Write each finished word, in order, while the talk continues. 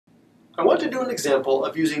I want to do an example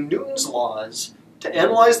of using Newton's laws to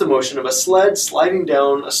analyze the motion of a sled sliding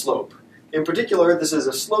down a slope. In particular, this is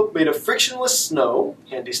a slope made of frictionless snow,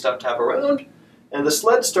 handy stuff to have around, and the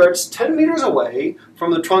sled starts 10 meters away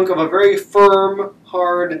from the trunk of a very firm,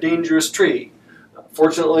 hard, dangerous tree.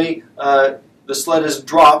 Fortunately, the sled is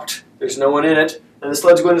dropped, there's no one in it, and the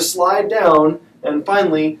sled's going to slide down and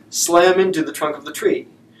finally slam into the trunk of the tree.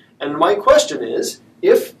 And my question is,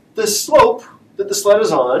 if the slope that the sled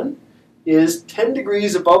is on is 10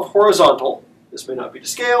 degrees above horizontal, this may not be to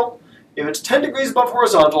scale, if it's 10 degrees above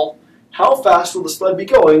horizontal, how fast will the sled be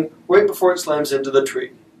going right before it slams into the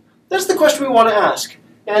tree? That's the question we want to ask.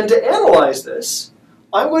 And to analyze this,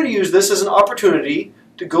 I'm going to use this as an opportunity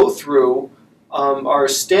to go through our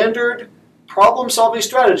standard problem-solving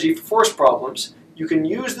strategy for force problems. You can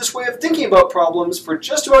use this way of thinking about problems for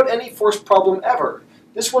just about any force problem ever.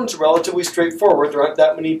 This one's relatively straightforward. There aren't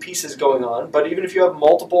that many pieces going on, but even if you have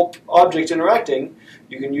multiple objects interacting,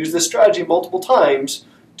 you can use this strategy multiple times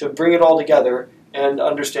to bring it all together and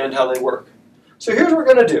understand how they work. So here's what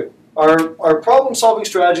we're going to do. Our problem-solving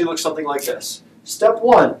strategy looks something like this. Step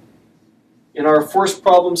one in our force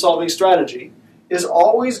problem-solving strategy is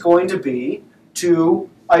always going to be to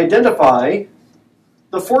identify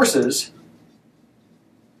the forces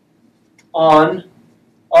on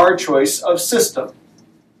our choice of system.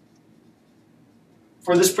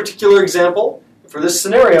 For this particular example, for this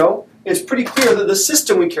scenario, it's pretty clear that the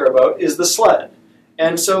system we care about is the sled.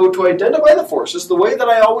 And so to identify the forces, the way that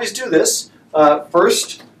I always do this,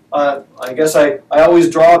 first, I guess I always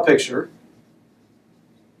draw a picture.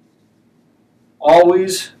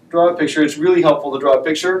 Always draw a picture. It's really helpful to draw a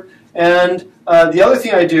picture. And the other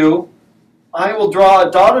thing I do, I will draw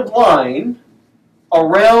a dotted line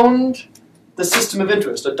around the system of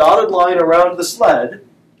interest, a dotted line around the sled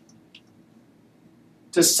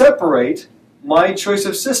to separate my choice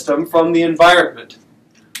of system from the environment.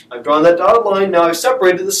 I've drawn that dotted line, now I've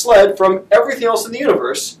separated the sled from everything else in the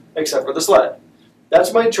universe except for the sled.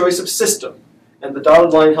 That's my choice of system, and the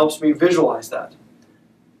dotted line helps me visualize that.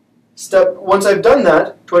 Once I've done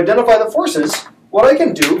that, to identify the forces, what I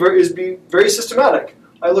can do is be very systematic.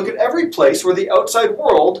 I look at every place where the outside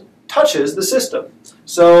world touches the system.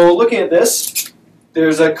 So looking at this,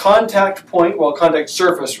 there's a contact point, well, contact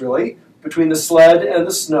surface really, between the sled and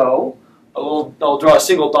the snow. I'll draw a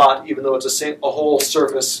single dot, even though it's a whole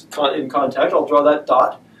surface in contact. I'll draw that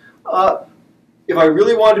dot. If I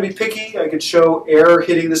really wanted to be picky, I could show air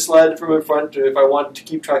hitting the sled from in front. If I wanted to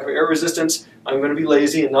keep track of air resistance, I'm going to be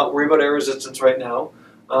lazy and not worry about air resistance right now.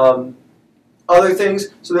 Other things,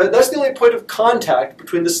 so that's the only point of contact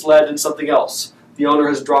between the sled and something else. The owner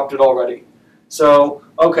has dropped it already. So,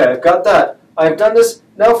 okay, I've got that. I've done this.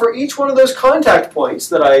 Now for each one of those contact points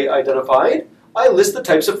that I identified, I list the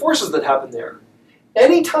types of forces that happen there.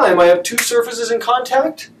 Anytime I have two surfaces in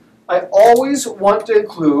contact, I always want to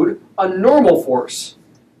include a normal force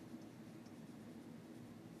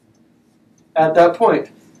at that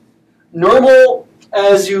point. Normal,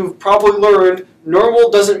 as you've probably learned,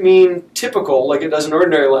 normal doesn't mean typical like it does in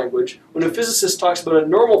ordinary language. When a physicist talks about a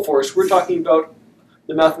normal force, we're talking about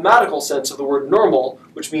the mathematical sense of the word normal,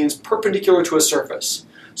 which means perpendicular to a surface.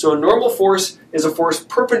 So a normal force is a force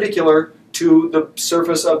perpendicular to the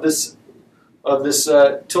surface of this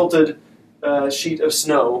tilted sheet of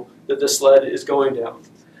snow that the sled is going down.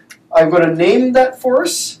 I'm going to name that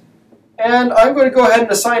force, and I'm going to go ahead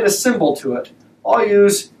and assign a symbol to it. I'll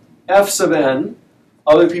use F sub n.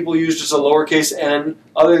 Other people use just a lowercase n.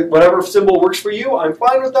 Whatever symbol works for you, I'm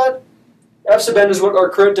fine with that. F sub n is what our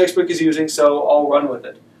current textbook is using, so I'll run with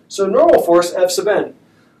it. So normal force, F sub n.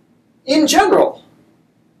 In general,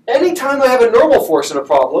 anytime I have a normal force in a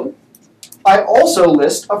problem, I also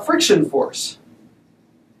list a friction force.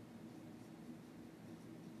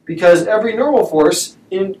 Because every normal force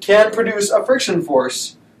can produce a friction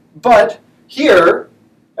force. But here,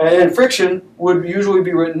 and friction would usually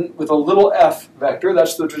be written with a little f vector.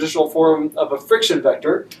 That's the traditional form of a friction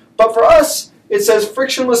vector. But for us, it says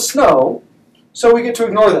frictionless snow, so we get to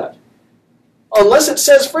ignore that. Unless it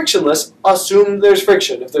says frictionless, assume there's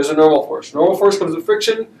friction if there's a normal force. Normal force comes with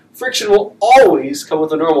friction. Friction will always come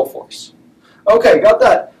with a normal force. Okay, got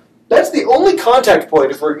that. That's the only contact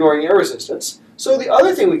point if we're ignoring air resistance. So the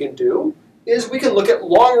other thing we can do is we can look at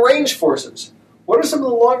long-range forces. What are some of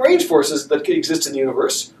the long-range forces that exist in the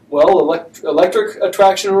universe? Well, electric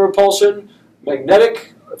attraction and repulsion,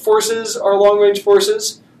 magnetic forces are long-range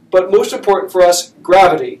forces, but most important for us,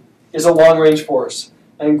 gravity is a long-range force.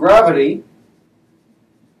 And gravity,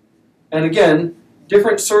 and again,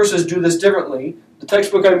 different sources do this differently. The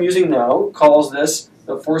textbook I'm using now calls this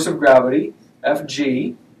the force of gravity,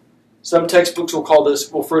 Fg. Some textbooks will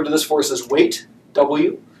refer to this force as weight,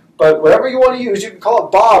 W. But whatever you want to use, you can call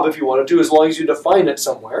it Bob if you wanted to, as long as you define it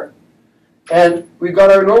somewhere. And we've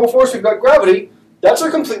got our normal force, we've got gravity. That's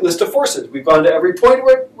our complete list of forces. We've gone to every point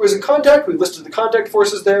where it was in contact, we've listed the contact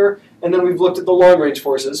forces there, and then we've looked at the long-range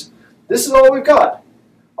forces. This is all we've got.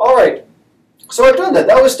 All right, so I've done that.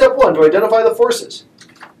 That was step 1, to identify the forces.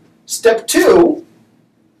 Step 2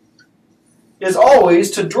 is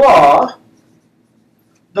always to draw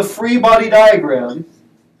the free body diagram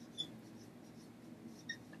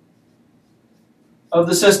of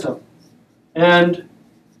the system. And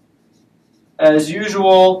as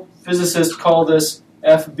usual, physicists call this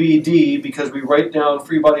FBD because we write down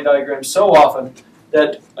free body diagrams so often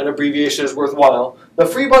that an abbreviation is worthwhile. The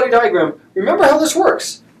free body diagram, remember how this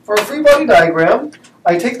works. For a free body diagram,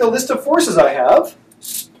 I take the list of forces I have,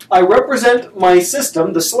 I represent my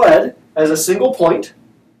system, the sled, as a single point,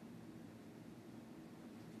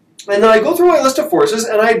 and then I go through my list of forces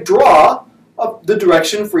and I draw the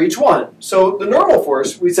direction for each one. So the normal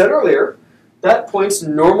force, we said earlier, that points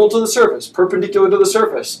normal to the surface, perpendicular to the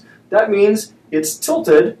surface. That means it's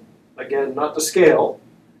tilted, again, not to scale.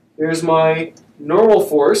 There's my normal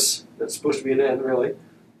force, that's supposed to be an N really.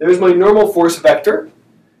 There's my normal force vector,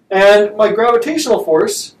 and my gravitational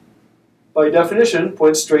force, by definition,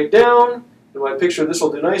 points straight down. In my picture, this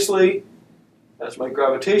will do nicely. That's my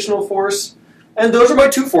gravitational force. And those are my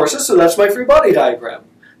two forces, so that's my free body diagram.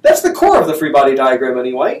 That's the core of the free body diagram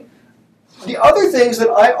anyway. The other things that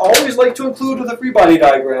I always like to include with a free body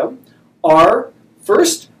diagram are,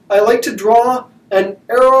 first, I like to draw an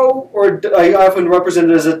arrow, or I often represent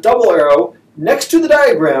it as a double arrow, next to the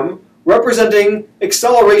diagram representing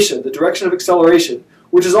acceleration, the direction of acceleration,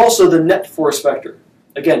 which is also the net force vector.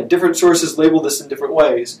 Again, different sources label this in different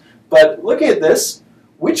ways. But looking at this,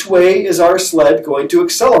 which way is our sled going to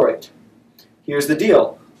accelerate? Here's the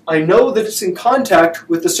deal. I know that it's in contact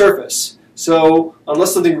with the surface. So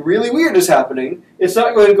unless something really weird is happening, it's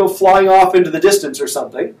not going to go flying off into the distance or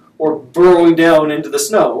something, or burrowing down into the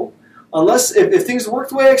snow. Unless, if things work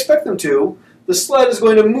the way I expect them to, the sled is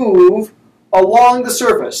going to move along the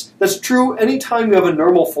surface. That's true anytime you have a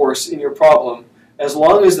normal force in your problem. As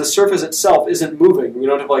long as the surface itself isn't moving, we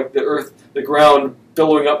don't have like the earth, the ground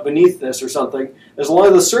billowing up beneath this or something. As long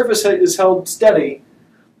as the surface is held steady,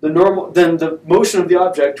 then the motion of the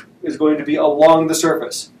object is going to be along the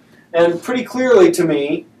surface. And pretty clearly to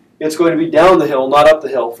me, it's going to be down the hill, not up the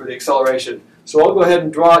hill for the acceleration. So I'll go ahead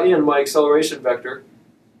and draw in my acceleration vector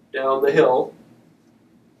down the hill.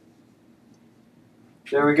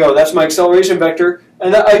 There we go. That's my acceleration vector.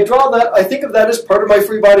 And I draw that, I think of that as part of my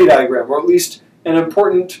free body diagram, or at least an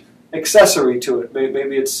important accessory to it.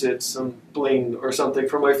 Maybe it's some bling or something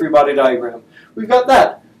for my free body diagram. We've got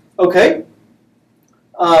that. Okay.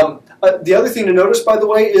 The other thing to notice, by the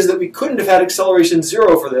way, is that we couldn't have had acceleration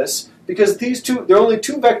 0 for this, because these two, there are only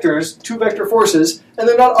two vector forces, and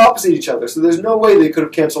they're not opposite each other, so there's no way they could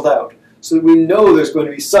have canceled out. So we know there's going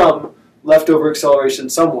to be some leftover acceleration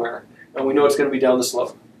somewhere, and we know it's going to be down the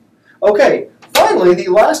slope. Okay, finally, the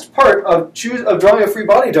last part of drawing a free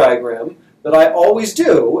body diagram that I always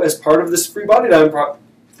do as part of this free body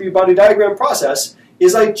diagram process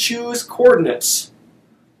is I choose coordinates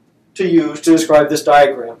to use to describe this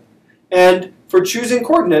diagram. And for choosing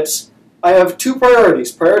coordinates, I have two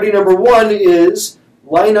priorities. Priority number 1 is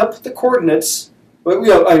line up the coordinates. We've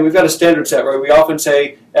got a standard set, right? We often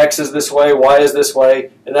say x is this way, y is this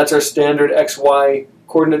way, and that's our standard xy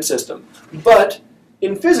coordinate system. But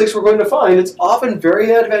in physics, we're going to find it's often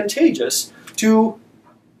very advantageous to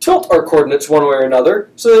tilt our coordinates one way or another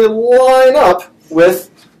so they line up with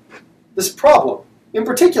this problem. In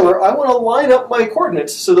particular, I want to line up my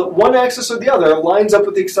coordinates so that one axis or the other lines up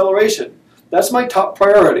with the acceleration. That's my top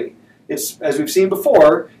priority. It's, as we've seen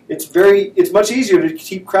before, it's much easier to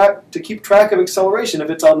keep track of acceleration if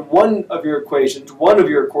it's on one of your equations, one of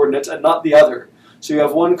your coordinates, and not the other. So you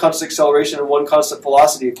have one constant acceleration and one constant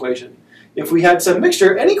velocity equation. If we had some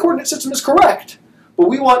mixture, any coordinate system is correct. But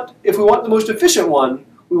if we want the most efficient one,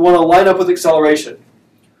 we want to line up with acceleration.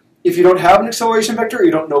 If you don't have an acceleration vector, or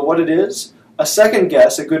you don't know what it is, a second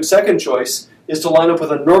guess, a good second choice, is to line up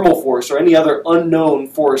with a normal force or any other unknown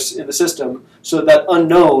force in the system so that that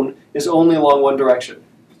unknown is only along one direction.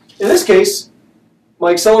 In this case,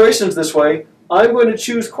 my acceleration is this way. I'm going to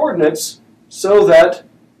choose coordinates so that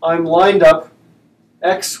I'm lined up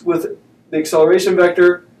x with the acceleration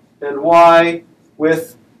vector and y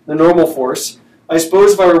with the normal force. I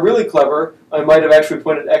suppose if I were really clever, I might have actually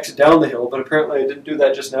pointed x down the hill, but apparently I didn't do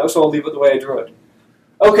that just now, so I'll leave it the way I drew it.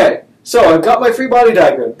 Okay, so I've got my free body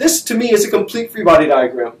diagram. This, to me, is a complete free body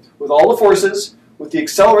diagram with all the forces, with the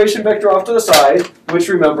acceleration vector off to the side, which,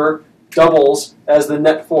 remember, doubles as the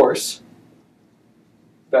net force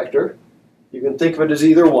vector. You can think of it as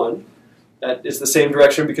either one. That is the same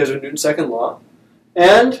direction because of Newton's second law.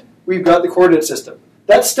 And we've got the coordinate system.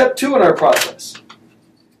 That's step 2 in our process.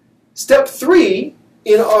 Step 3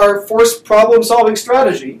 in our force problem-solving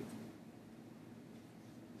strategy,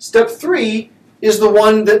 step 3 is the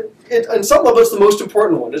one that, on some level, it's the most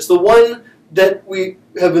important one. It's the one that we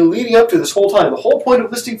have been leading up to this whole time. The whole point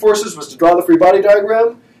of listing forces was to draw the free body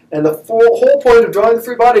diagram, and the whole point of drawing the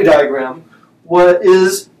free body diagram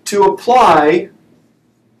is to apply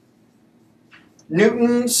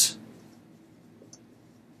Newton's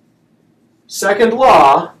second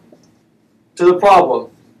law to the problem.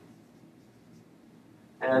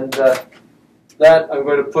 And that I'm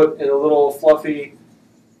going to put in a little fluffy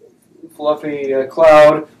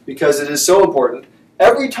cloud because it is so important.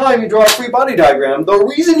 Every time you draw a free body diagram, the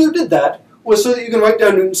reason you did that was so that you can write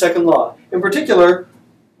down Newton's second law. In particular,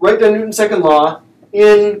 write down Newton's second law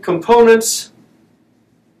in components,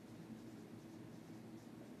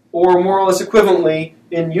 or more or less equivalently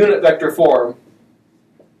in unit vector form.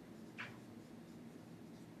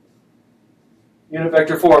 Unit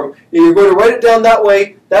vector form. You're going to write it down that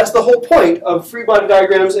way. That's the whole point of free body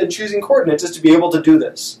diagrams and choosing coordinates, is to be able to do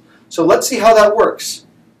this. So let's see how that works.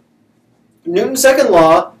 Newton's second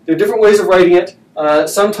law, there are different ways of writing it.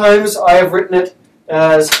 Sometimes I have written it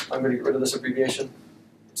as, I'm going to get rid of this abbreviation,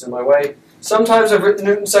 it's in my way. Sometimes I've written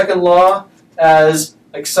Newton's second law as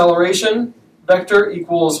acceleration vector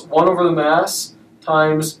equals 1 over the mass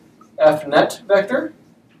times F net vector.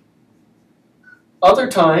 Other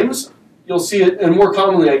times, you'll see it, and more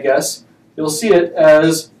commonly I guess, you'll see it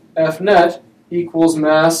as F net equals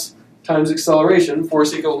mass times acceleration,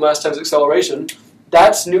 force equals mass times acceleration.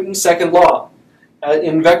 That's Newton's second law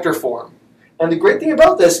in vector form. And the great thing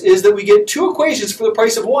about this is that we get 2 equations for the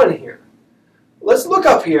price of 1 here. Let's look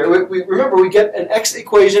up here. Remember, we get an x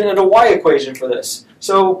equation and a y equation for this.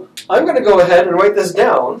 So I'm going to go ahead and write this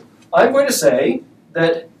down. I'm going to say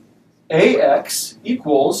that ax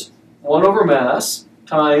equals 1 over mass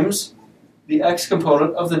times the x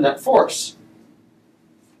component of the net force.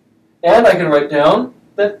 And I can write down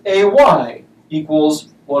that ay equals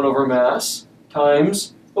 1 over mass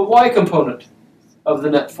times the y component of the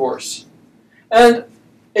net force. And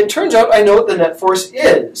it turns out I know what the net force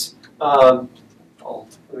is. Let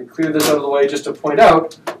me clear this out of the way just to point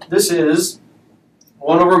out, this is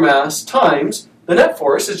 1 over mass times, the net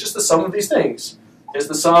force is just the sum of these things. It's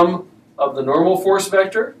the sum of the normal force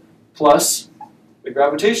vector plus the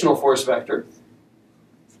gravitational force vector,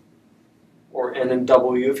 or n and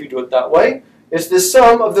w if you do it that way. It's the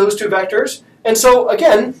sum of those 2 vectors. And so,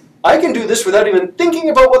 again, I can do this without even thinking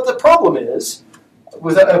about what the problem is,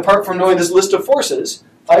 apart from knowing this list of forces.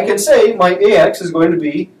 I can say my ax is going to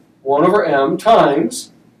be 1 over m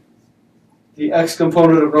times the x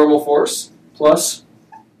component of normal force plus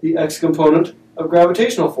the x component of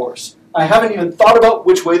gravitational force. I haven't even thought about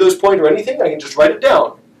which way those point or anything. I can just write it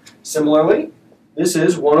down. Similarly, this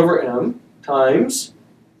is 1 over m times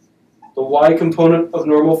the y component of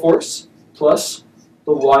normal force plus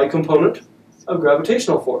the y component of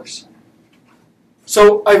gravitational force.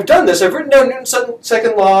 So I've done this. I've written down Newton's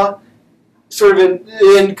second law sort of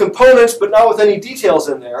in components, but not with any details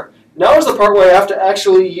in there. Now is the part where I have to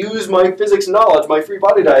actually use my physics knowledge, my free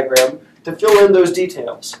body diagram, to fill in those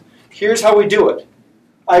details. Here's how we do it.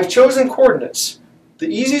 I've chosen coordinates. The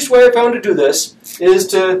easiest way I found to do this is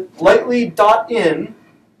to lightly dot in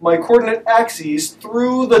my coordinate axes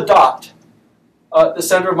through the dot at the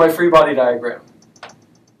center of my free body diagram.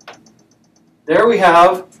 There we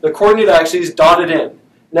have the coordinate axes dotted in.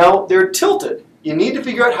 Now, they're tilted. You need to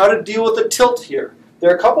figure out how to deal with the tilt here. There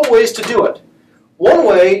are a couple ways to do it. One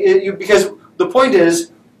way, because the point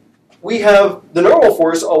is, we have the normal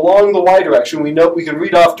force along the y direction. We know we can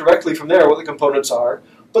read off directly from there what the components are.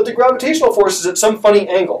 But the gravitational force is at some funny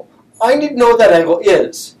angle. I need to know what that angle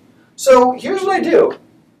is. So here's what I do.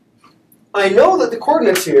 I know that the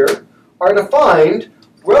coordinates here are defined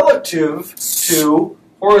relative to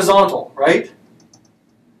horizontal, right?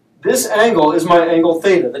 This angle is my angle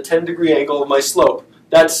theta, the 10-degree angle of my slope.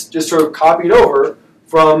 That's just sort of copied over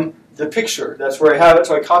from the picture. That's where I have it,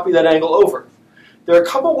 so I copy that angle over. There are a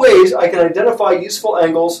couple ways I can identify useful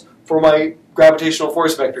angles for my gravitational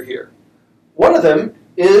force vector here. One of them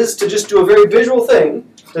is to just do a very visual thing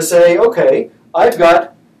to say, okay, I've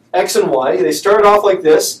got x and y. They started off like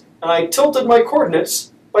this, and I tilted my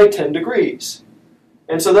coordinates by 10 degrees.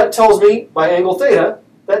 And so that tells me, by angle theta,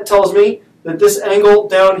 that tells me that this angle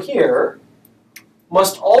down here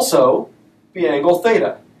must also be angle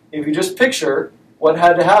theta. If you just picture what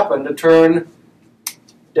had to happen to turn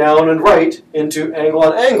down and right into angle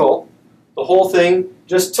on angle, the whole thing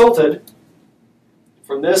just tilted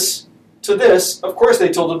from this to this. Of course they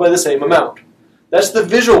tilted by the same amount. That's the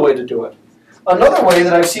visual way to do it. Another way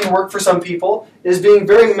that I've seen work for some people is being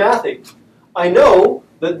very mathy. I know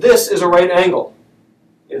that this is a right angle.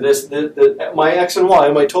 My x and y,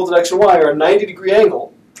 my tilted x and y are a 90-degree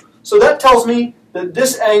angle. So that tells me that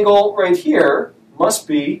this angle right here must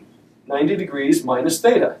be 90 degrees minus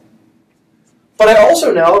theta. But I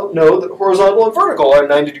also now know that horizontal and vertical are a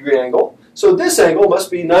 90-degree angle. So this angle must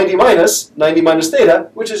be 90 minus theta,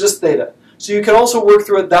 which is just theta. So you can also work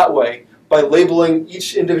through it that way by labeling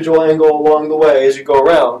each individual angle along the way as you go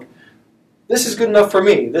around. This is good enough for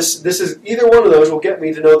me. This is either one of those will get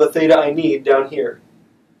me to know the theta I need down here.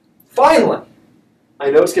 Finally, I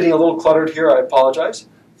know it's getting a little cluttered here, I apologize.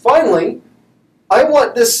 Finally, I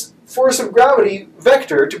want this force of gravity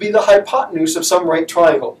vector to be the hypotenuse of some right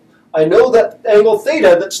triangle. I know that angle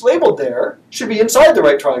theta that's labeled there should be inside the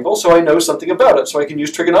right triangle, so I know something about it, so I can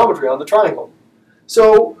use trigonometry on the triangle.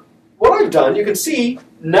 So what I've done, you can see,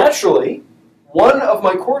 naturally, one of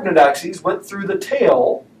my coordinate axes went through the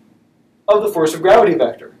tail of the force of gravity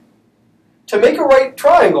vector. To make a right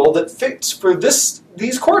triangle that fits for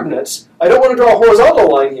these coordinates, I don't want to draw a horizontal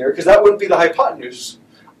line here because that wouldn't be the hypotenuse.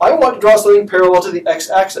 I want to draw something parallel to the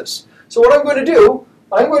x-axis. So what I'm going to do,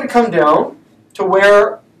 I'm going to come down to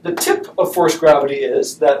where the tip of force gravity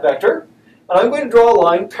is, that vector, and I'm going to draw a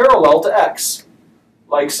line parallel to x,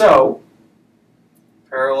 like so.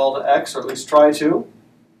 Parallel to x, or at least try to.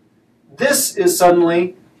 This is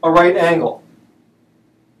suddenly a right angle.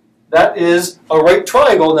 That is a right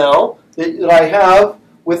triangle now that I have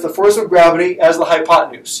with the force of gravity as the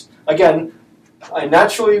hypotenuse. Again, I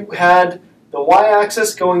naturally had the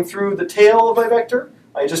y-axis going through the tail of my vector.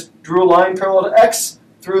 I just drew a line parallel to x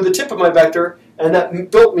through the tip of my vector, and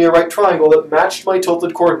that built me a right triangle that matched my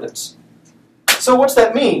tilted coordinates. So what's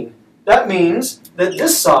that mean? That means that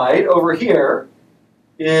this side over here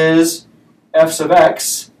is f sub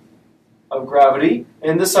x of gravity,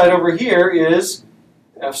 and this side over here is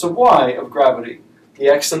f sub y of gravity, the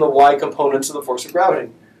x and the y components of the force of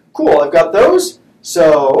gravity. Cool, I've got those,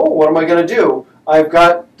 so what am I going to do? I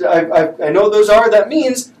know those are, that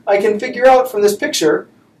means I can figure out from this picture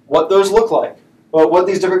what those look like, what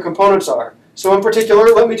these different components are. So in particular,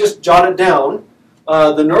 let me just jot it down.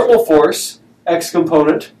 The normal force, x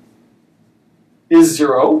component, is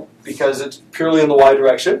 0, because it's purely in the y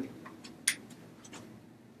direction.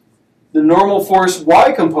 The normal force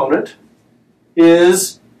y component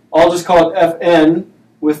is, I'll just call it Fn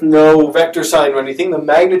with no vector sign or anything.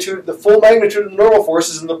 The full magnitude of the normal force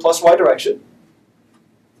is in the plus y direction.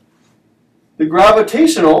 The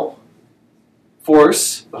gravitational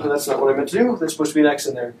force, oh, that's not what I meant to do, there's supposed to be an x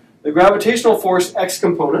in there. The gravitational force x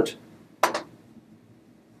component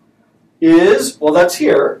is, well, that's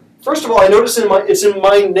here. First of all, I notice it's in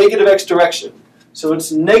my negative x direction. So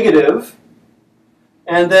it's negative,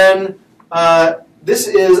 and then this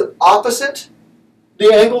is opposite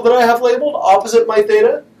the angle that I have labeled, opposite my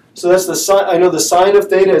theta. So that's the sine. I know the sine of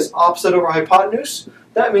theta is opposite over hypotenuse.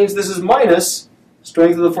 That means this is minus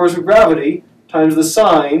strength of the force of gravity times the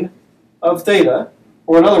sine of theta,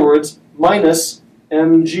 or in other words, minus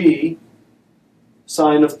mg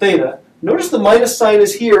sine of theta. Notice the minus sign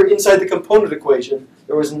is here inside the component equation.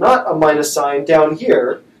 There was not a minus sign down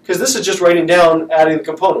here, because this is just writing down adding the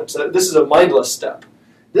components. This is a mindless step.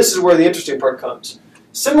 This is where the interesting part comes.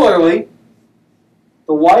 Similarly,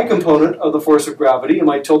 the y component of the force of gravity in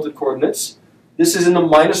my tilted coordinates, this is in the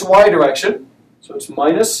minus y direction, so it's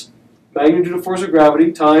minus magnitude of force of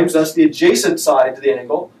gravity times, that's the adjacent side to the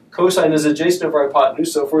angle. Cosine is adjacent over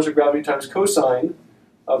hypotenuse, so force of gravity times cosine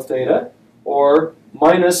of theta, or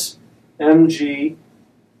minus mg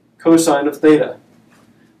cosine of theta.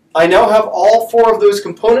 I now have all four of those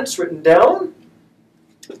components written down,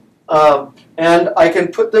 and I can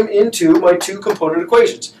put them into my two component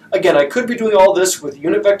equations. Again, I could be doing all this with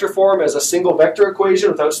unit vector form as a single vector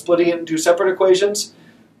equation without splitting it into separate equations.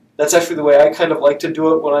 That's actually the way I kind of like to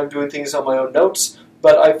do it when I'm doing things on my own notes.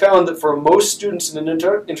 But I found that for most students in an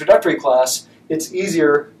introductory class, it's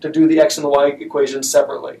easier to do the x and the y equations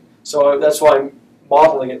separately. So that's why I'm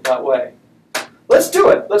modeling it that way. Let's do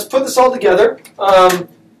it. Let's put this all together.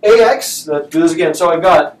 Ax, let's do this again. So I've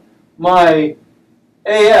got my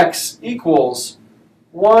Ax equals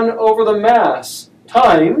 1 over the mass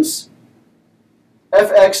times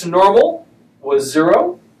Fx normal was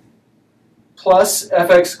 0 plus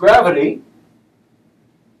Fx gravity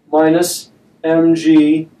minus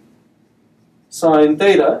mg sine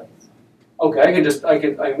theta. Okay,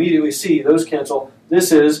 I immediately see those cancel.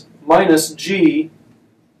 This is minus g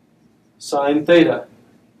sine theta.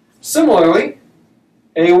 Similarly,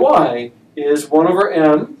 Ay is 1 over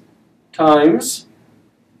m times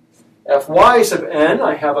Fy sub n,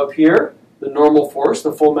 I have up here the normal force,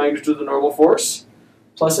 the full magnitude of the normal force,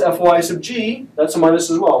 plus Fy sub g, that's a minus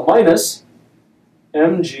as well, minus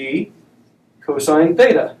mg cosine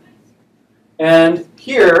theta. And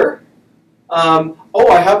here, I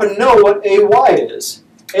happen to know what Ay is.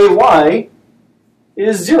 Ay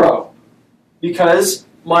is 0, because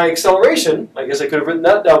my acceleration, I guess I could have written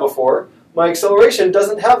that down before, my acceleration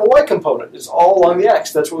doesn't have a y component. It's all along the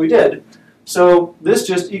x. That's what we did. So this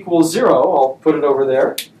just equals 0. I'll put it over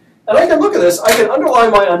there. And I can look at this. I can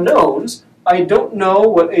underline my unknowns. I don't know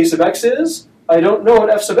what a sub x is. I don't know what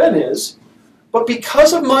f sub n is. But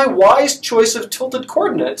because of my wise choice of tilted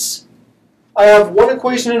coordinates, I have one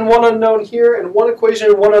equation and one unknown here and one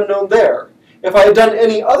equation and one unknown there. If I had done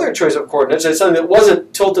any other choice of coordinates, something that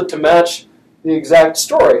wasn't tilted to match the exact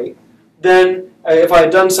story, then if I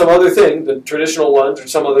had done some other thing, the traditional ones or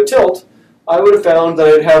some other tilt, I would have found that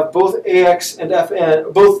I'd have both ax and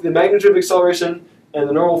fn, both the magnitude of acceleration and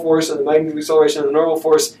the normal force and the magnitude of acceleration and the normal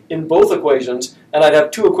force in both equations, and I'd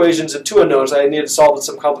have two equations and two unknowns I needed to solve in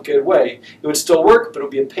some complicated way. It would still work, but it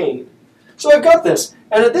would be a pain. So I've got this,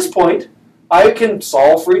 and at this point, I can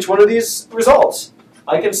solve for each one of these results.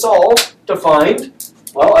 I can solve to find,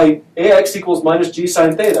 well, ax equals minus g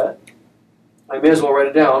sine theta. I may as well write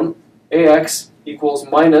it down. Ax equals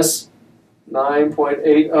minus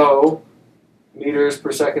 9.80 meters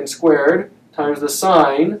per second squared times the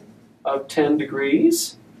sine of 10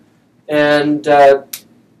 degrees. And I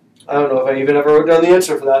don't know if I even ever wrote down the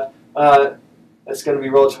answer for that. That's going to be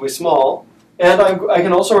relatively small. And I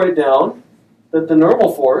can also write down that the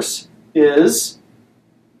normal force is,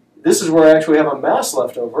 this is where I actually have a mass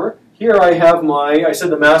left over. Here I have I said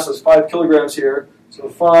the mass was 5 kilograms here, so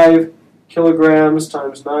 5 kilograms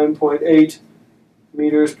times 9.8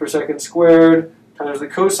 meters per second squared times the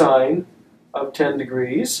cosine of 10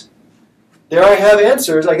 degrees. There I have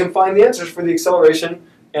answers. I can find the answers for the acceleration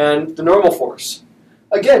and the normal force.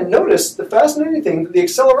 Again, notice the fascinating thing, the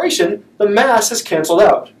acceleration, the mass has canceled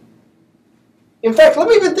out. In fact, let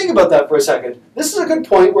me even think about that for a second. This is a good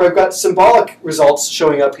point where I've got symbolic results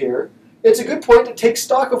showing up here. It's a good point to take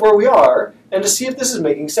stock of where we are and to see if this is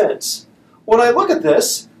making sense. When I look at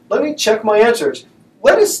this, let me check my answers.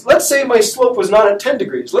 Let's say my slope was not at 10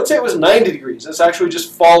 degrees. Let's say it was 90 degrees. It's actually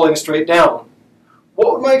just falling straight down.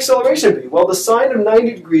 What would my acceleration be? Well, the sine of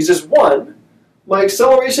 90 degrees is 1. My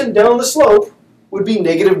acceleration down the slope would be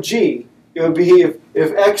negative g. It would be,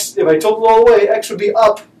 if I tilted all the way, x would be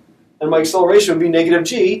up, and my acceleration would be negative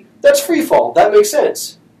g. That's free fall. That makes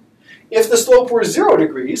sense. If the slope were 0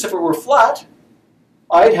 degrees, if it were flat,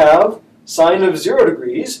 I'd have sine of 0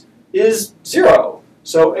 degrees is 0.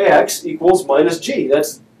 So ax equals minus g.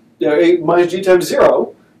 That's minus g times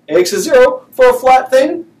 0. Ax is 0. For a flat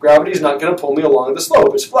thing, gravity is not going to pull me along the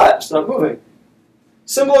slope. It's flat. It's not moving.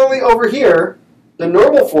 Similarly, over here, the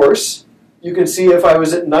normal force, you can see if I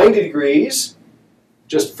was at 90 degrees,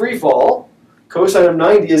 just free fall, cosine of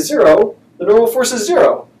 90 is 0, the normal force is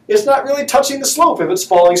 0. It's not really touching the slope if it's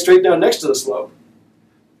falling straight down next to the slope.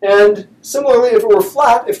 And similarly, if it were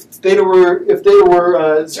flat, if theta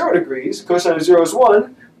were 0 degrees, cosine of 0 is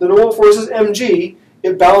 1, the normal force is mg.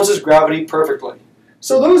 It balances gravity perfectly.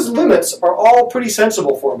 So those limits are all pretty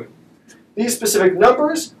sensible for me. These specific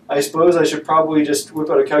numbers, I suppose I should probably just whip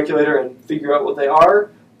out a calculator and figure out what they are,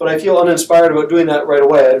 but I feel uninspired about doing that right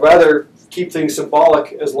away. I'd rather keep things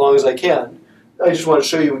symbolic as long as I can. I just want to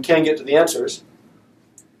show you we can get to the answers.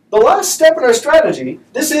 The last step in our strategy,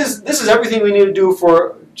 this is everything we need to do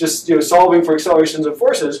for just solving for accelerations and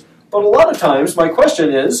forces, but a lot of times my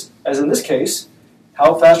question is, as in this case,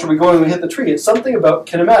 how fast are we going when we hit the tree? It's something about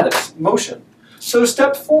kinematics, motion. So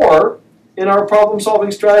step 4 in our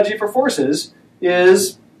problem-solving strategy for forces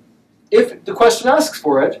is, if the question asks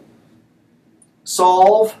for it,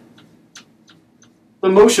 solve the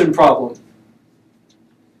motion problem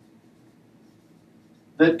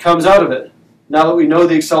that comes out of it, now that we know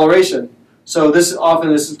the acceleration. So this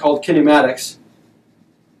is called kinematics,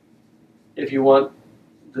 if you want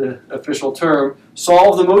the official term.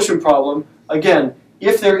 Solve the motion problem. Again,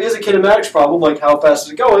 if there is a kinematics problem, like how fast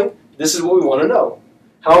is it going, this is what we want to know.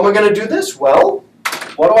 How am I going to do this? Well,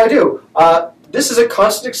 what do? This is a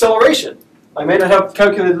constant acceleration. I may not have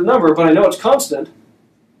calculated the number, but I know it's constant.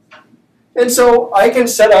 And so I can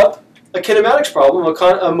set up a kinematics problem,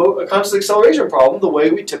 a constant acceleration problem, the way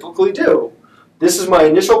we typically do. This is my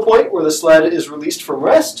initial point where the sled is released from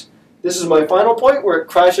rest. This is my final point where it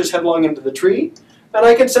crashes headlong into the tree. And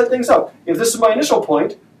I can set things up. If this is my initial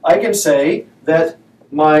point, I can say that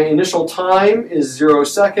my initial time is 0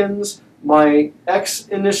 seconds, my x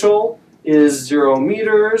initial is 0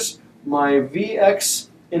 meters, my Vx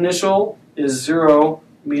initial is 0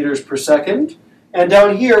 meters per second. And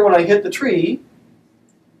down here, when I hit the tree,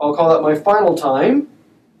 I'll call that my final time.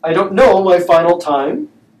 I don't know my final time.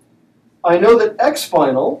 I know that x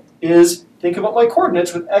final is, think about my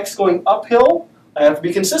coordinates, with x going uphill, I have to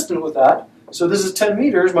be consistent with that. So this is 10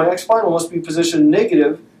 meters, my x final must be positioned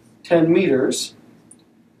negative 10 meters.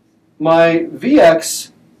 My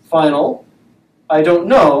Vx final, I don't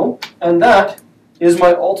know, and that is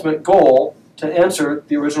my ultimate goal to answer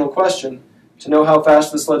the original question, to know how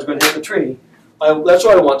fast the sled's going to hit the tree. That's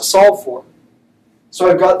what I want to solve for. So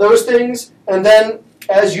I've got those things, and then,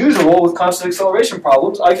 as usual with constant acceleration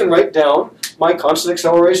problems, I can write down my constant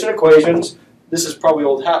acceleration equations. This is probably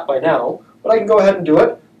old hat by now, but I can go ahead and do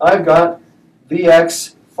it. I've got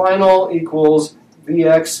Vx final equals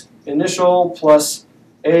Vx initial plus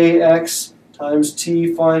Ax times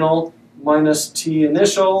T final minus T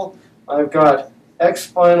initial. I've got x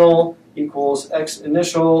final equals x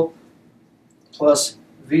initial plus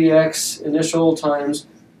Vx initial times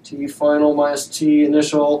T final minus T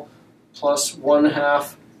initial plus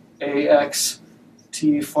 1/2 Ax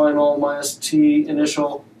T final minus T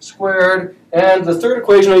initial squared. And the third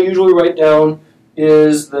equation I usually write down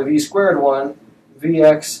is the V squared one.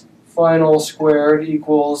 Vx final squared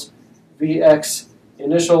equals Vx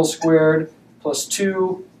initial squared plus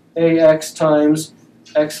 2Ax times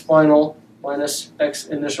x final minus x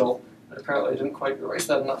initial. But apparently I didn't quite erase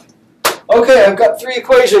that enough. Okay, I've got 3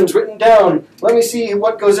 equations written down. Let me see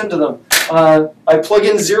what goes into them. I plug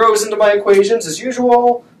in zeros into my equations as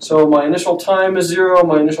usual. So my initial time is 0,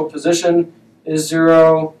 my initial position is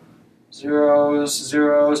 0, zeros,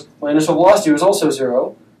 zeros. My initial velocity was also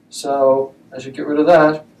 0, so I should get rid of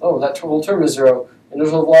that. Oh, that whole term is 0.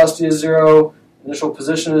 Initial velocity is 0, initial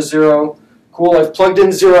position is 0. Cool, I've plugged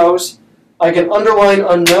in zeros. I can underline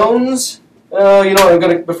unknowns. You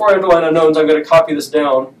know, before I underline unknowns, I'm going to copy this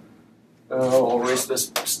down. I'll erase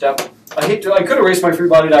this step. I could erase my free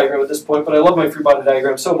body diagram at this point, but I love my free body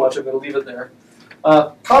diagram so much I'm going to leave it there.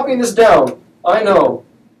 Copying this down, I know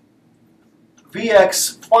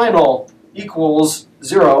Vx final equals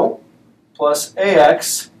 0 plus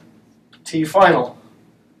Ax T final.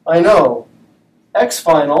 I know x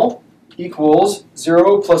final equals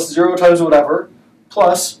 0 plus 0 times whatever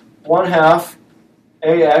plus 1/2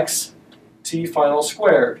 Ax T final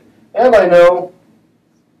squared. And I know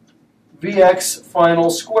Vx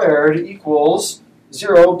final squared equals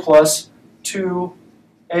 0 plus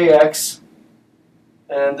 2Ax,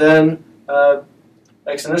 and then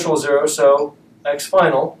x initial is 0, so x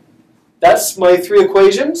final. That's my 3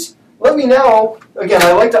 equations. Let me now, again,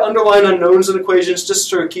 I like to underline unknowns in equations just to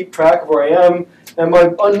sort of keep track of where I am. And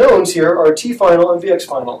my unknowns here are t final and Vx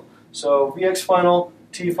final. So Vx final,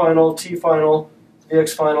 t final, t final,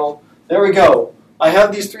 Vx final. There we go. I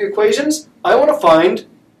have these 3 equations.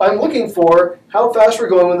 I'm looking for how fast we're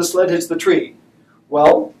going when the sled hits the tree.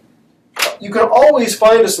 Well, you can always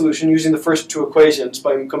find a solution using the first 2 equations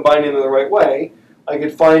by combining them the right way. I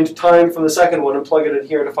could find time from the second one and plug it in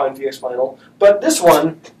here to find Vx final. But this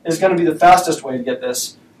one is going to be the fastest way to get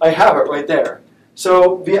this. I have it right there.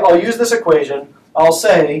 So I'll use this equation. I'll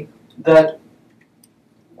say that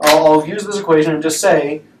I'll use this equation and just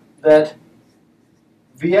say that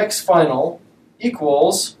Vx final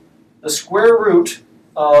equals the square root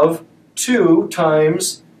of 2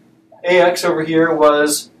 times Ax over here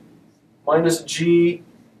was minus g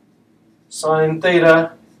sine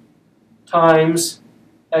theta times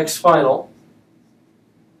x final.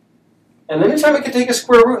 And anytime I can take a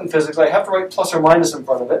square root in physics, I have to write plus or minus in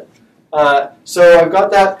front of it. So I've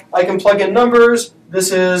got that. I can plug in numbers.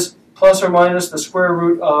 This is plus or minus the square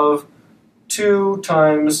root of 2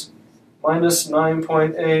 times minus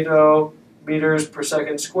 9.80 meters per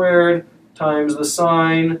second squared times the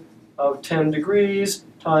sine of 10 degrees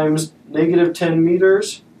times negative 10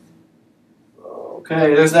 meters.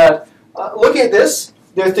 Okay, there's that. Looking at this,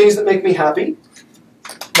 there are things that make me happy.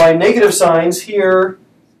 My negative signs here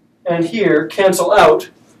and here cancel out,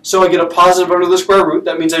 so I get a positive under the square root.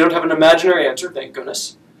 That means I don't have an imaginary answer, thank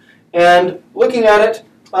goodness. And looking at it,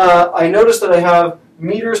 I notice that I have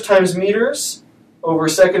meters times meters over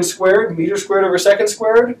second squared, meters squared over second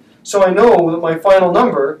squared, so I know that my final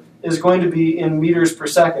number is going to be in meters per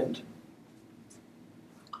second.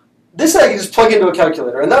 This I can just plug into a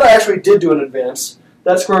calculator, and that I actually did do in advance.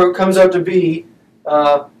 That square root comes out to be,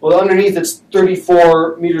 well, underneath it's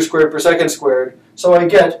 34 meters squared per second squared, so I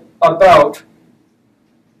get about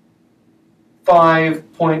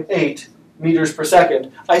 5.8 meters per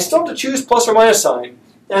second. I still have to choose plus or minus sign,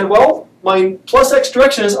 and well, my plus x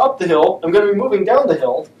direction is up the hill. I'm going to be moving down the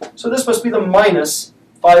hill, so this must be the minus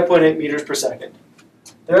 5.8 meters per second.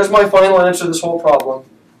 There's my final answer to this whole problem,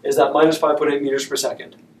 is that minus 5.8 meters per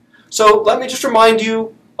second. So let me just remind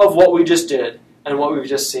you of what we just did and what we've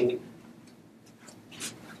just seen.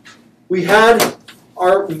 We got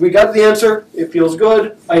the answer, it feels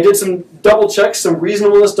good. I did some double checks, some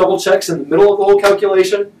reasonableness double checks in the middle of the whole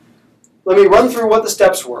calculation. Let me run through what the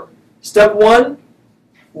steps were. Step 1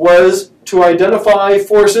 was to identify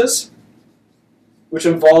forces, which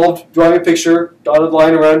involved drawing a picture, dotted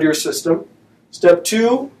line around your system. Step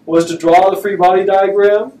 2 was to draw the free body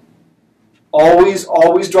diagram. Always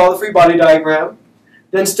draw the free body diagram.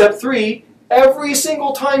 Then step 3, every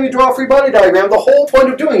single time you draw a free body diagram, the whole point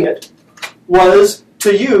of doing it was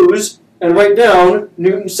to use and write down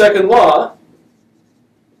Newton's second law.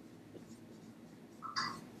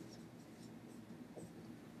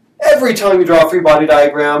 Every time you draw a free body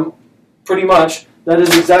diagram, pretty much, that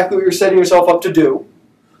is exactly what you're setting yourself up to do.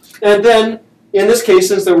 And then, in this case,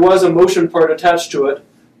 since there was a motion part attached to it,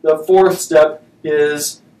 the fourth step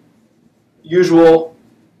is usual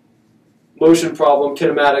motion problem,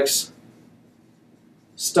 kinematics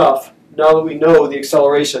stuff, now that we know the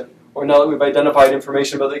acceleration, or now that we've identified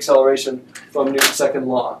information about the acceleration from Newton's second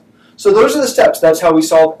law. So those are the steps. That's how we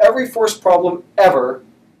solve every force problem ever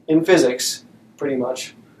in physics, pretty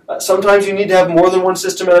much. Sometimes you need to have more than one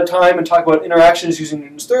system at a time and talk about interactions using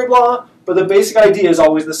Newton's third law, but the basic idea is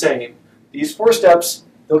always the same. These 4 steps,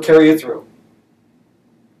 they'll carry you through.